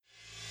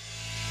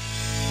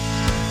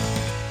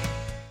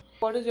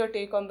what is your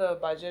take on the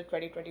budget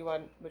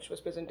 2021, which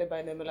was presented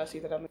by Nirmala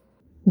Sitharaman?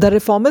 The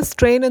reformist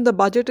strain in the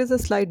budget is a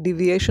slight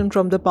deviation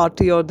from the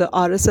party or the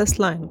RSS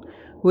line,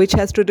 which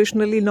has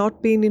traditionally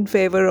not been in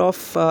favor of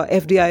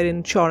FDI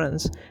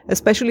insurance,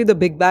 especially the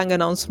Big Bang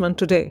announcement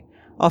today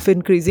of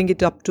increasing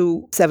it up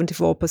to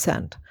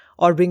 74%,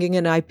 or bringing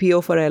an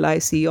IPO for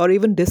LIC, or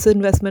even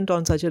disinvestment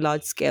on such a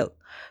large scale.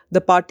 The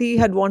party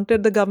had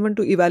wanted the government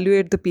to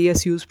evaluate the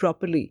PSUs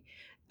properly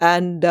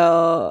and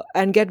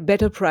get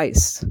better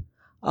price.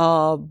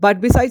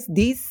 But besides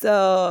these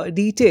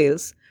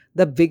details,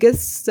 the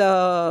biggest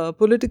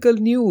political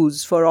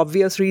news, for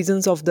obvious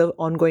reasons of the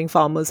ongoing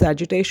farmers'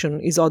 agitation,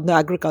 is on the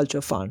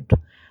agriculture front.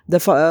 The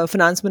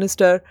finance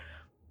minister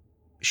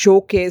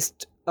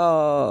showcased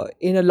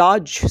in a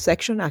large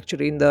section,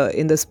 actually, in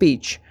the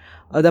speech,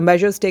 the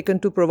measures taken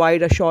to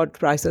provide assured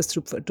prices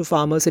to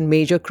farmers in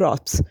major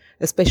crops,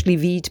 especially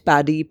wheat,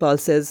 paddy,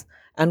 pulses,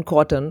 and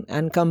cotton,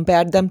 and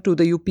compared them to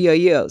the UPA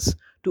years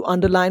to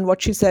underline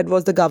what she said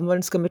was the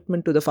government's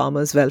commitment to the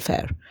farmers'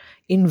 welfare.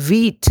 In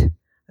wheat,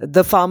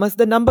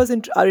 the numbers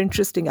are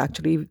interesting,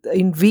 actually.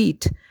 In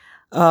wheat,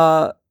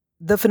 the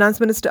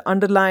finance minister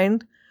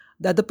underlined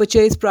that the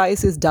purchase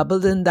price is double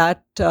than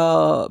that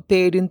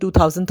paid in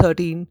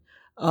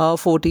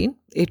 2013-14.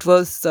 It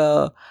was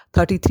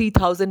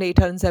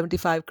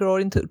 33,875 crore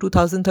in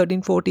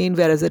 2013-14,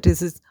 whereas it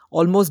is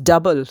almost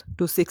double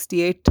to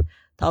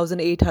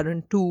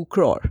 68,802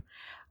 crore.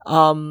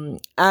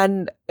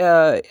 And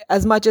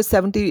as much as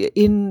 70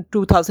 in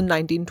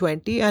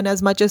 2019-20, and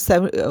as much as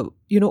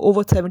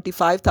over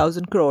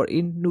 75,000 crore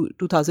in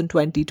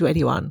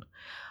 2020-21.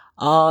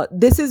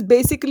 This is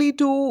basically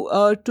to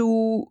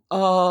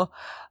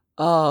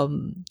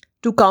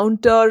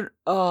counter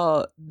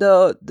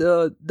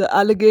the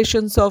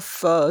allegations of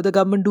the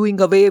government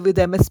doing away with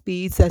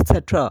MSPs,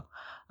 etc.,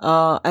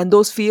 and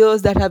those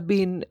fears that have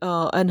been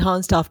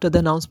enhanced after the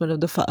announcement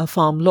of the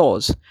farm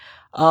laws.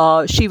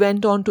 She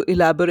went on to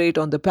elaborate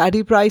on the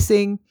paddy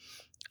pricing,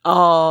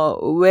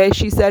 where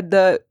she said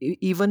that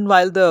even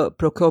while the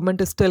procurement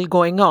is still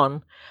going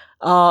on,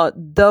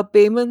 the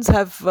payments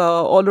have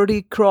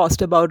already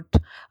crossed about,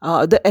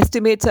 the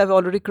estimates have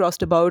already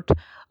crossed about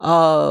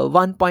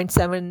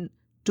 1.72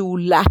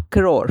 lakh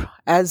crore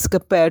as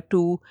compared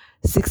to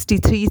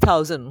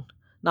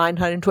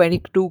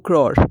 63,922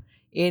 crore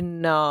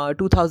in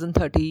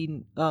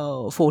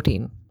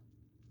 2013-14.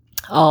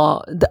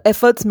 The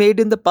efforts made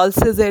in the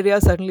pulses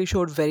area certainly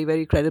showed very,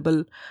 very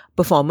credible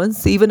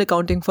performance, even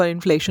accounting for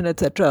inflation,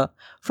 etc.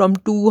 From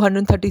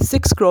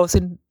 236 crores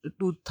in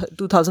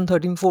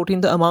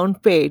 2013-14, the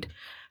amount paid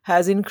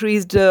has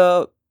increased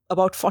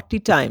about 40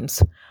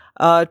 times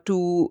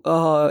to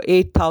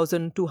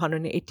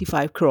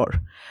 8,285 crore.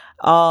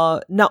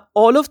 Now,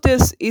 all of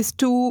this is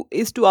to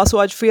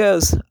assuage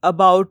fears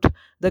about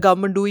the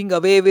government doing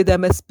away with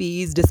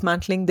MSPs,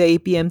 dismantling the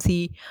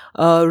APMC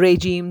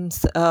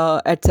regimes,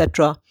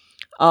 etc.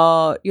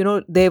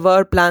 There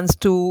were plans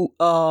to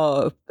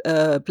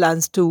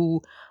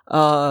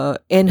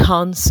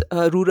enhance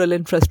rural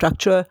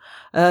infrastructure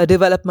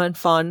development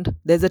fund.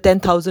 There's a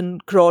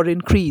 10,000 crore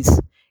increase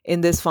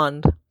in this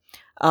fund.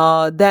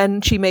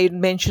 Then she made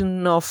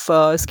mention of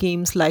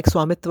schemes like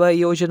Swamitva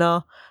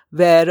Yojana,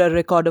 where a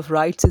record of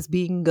rights is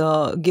being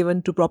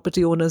given to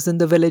property owners in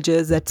the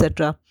villages,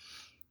 etc.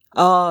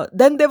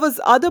 Then there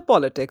was other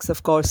politics,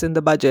 of course, in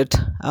the budget,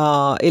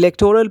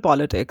 electoral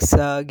politics,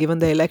 given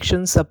the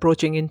elections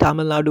approaching in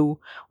Tamil Nadu,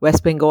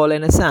 West Bengal,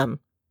 and Assam.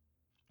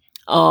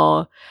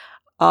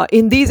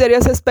 In these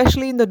areas,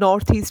 especially in the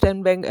northeast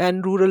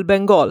and rural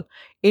Bengal,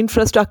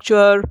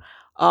 infrastructure,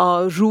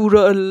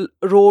 rural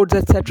roads,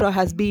 etc.,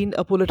 has been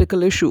a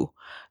political issue.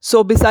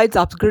 So besides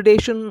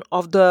upgradation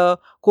of the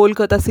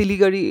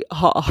Kolkata-Siliguri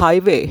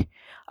highway,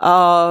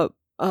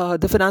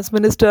 the finance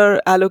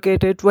minister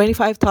allocated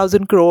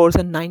 25,000 crores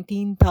and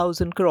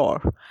 19,000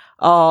 crore,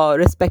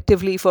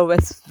 respectively, for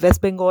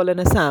West Bengal and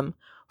Assam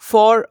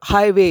for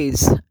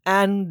highways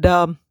and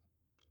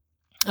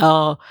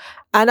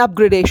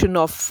upgradation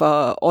of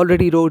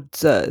already roads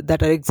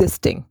that are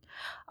existing.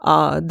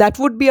 That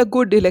would be a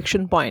good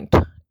election point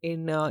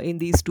in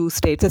these two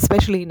states,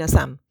 especially in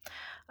Assam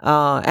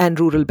and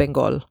rural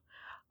Bengal.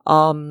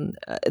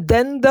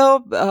 Then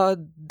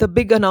the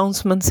big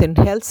announcements in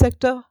health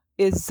sector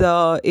is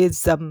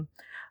going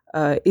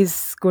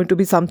to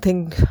be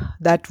something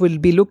that will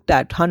be looked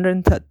at.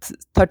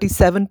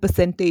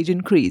 137%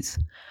 increase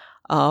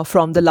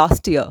from the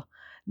last year.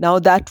 Now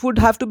that would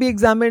have to be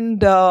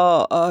examined,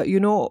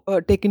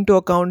 take into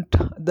account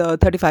the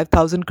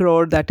 35,000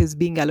 crore that is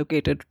being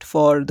allocated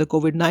for the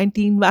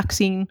COVID-19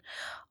 vaccine.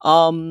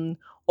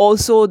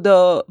 Also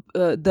the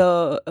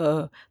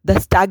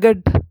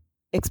staggered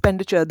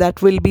expenditure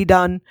that will be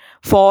done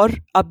for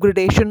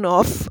upgradation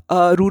of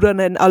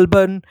rural and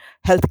urban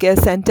healthcare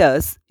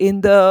centers in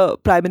the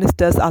Prime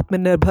Minister's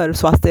Atmanirbhar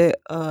Swasthya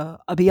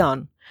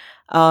Abhiyan.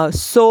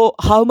 So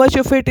how much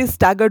of it is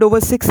staggered over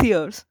 6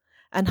 years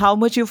and how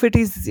much of it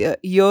is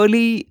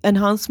yearly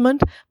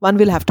enhancement, one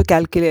will have to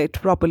calculate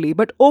properly.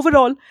 But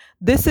overall,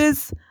 this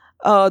is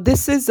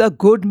This is a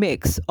good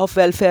mix of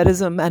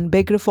welfareism and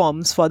big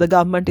reforms for the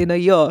government in a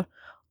year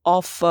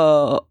of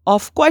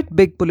quite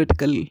big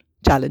political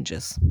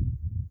challenges.